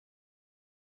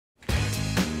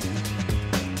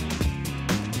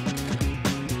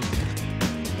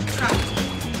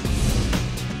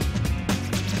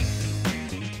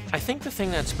think the thing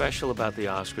that's special about the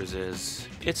Oscars is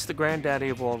it's the granddaddy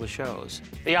of all the shows.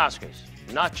 The Oscars,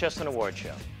 not just an award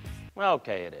show. Well,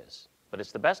 okay, it is, but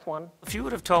it's the best one. If you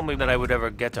would have told me that I would ever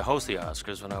get to host the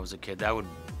Oscars when I was a kid, that would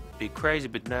be crazy,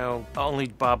 but now only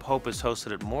Bob Hope has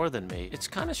hosted it more than me. It's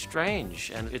kind of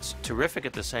strange, and it's terrific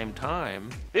at the same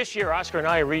time. This year, Oscar and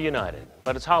I are reunited,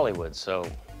 but it's Hollywood,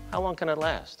 so how long can it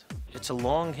last? It's a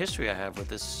long history I have with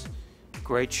this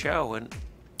great show, and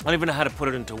I don't even know how to put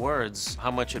it into words, how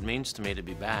much it means to me to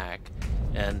be back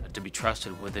and to be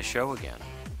trusted with this show again.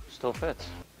 Still fits.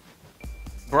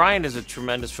 Brian is a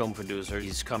tremendous film producer.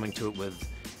 He's coming to it with,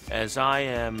 as I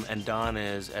am and Don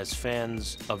is, as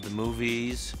fans of the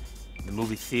movies, the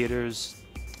movie theaters,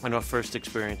 and our first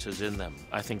experiences in them.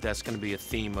 I think that's going to be a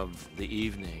theme of the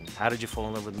evening. How did you fall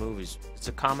in love with movies? It's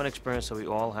a common experience that we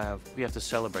all have. We have to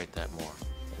celebrate that more.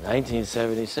 In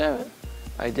 1977,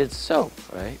 I did Soap,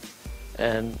 right?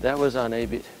 And that was on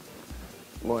ABC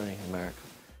Morning America.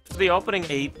 The opening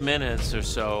 8 minutes or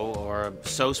so are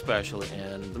so special,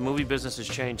 and the movie business has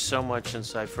changed so much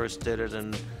since I first did it,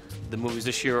 and the movies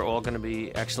this year are all going to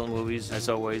be excellent movies, as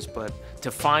always, but to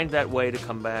find that way to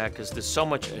come back, because there's so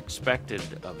much expected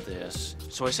of this.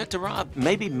 So I said to Rob,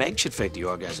 maybe Meg should fake the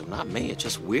orgasm, not me. It's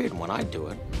just weird when I do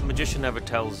it. The magician never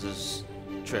tells his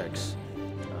tricks.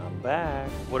 I'm back.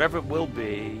 Whatever it will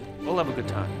be, we'll have a good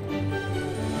time.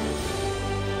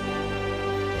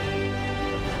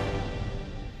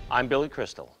 I'm Billy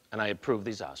Crystal, and I approve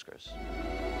these Oscars.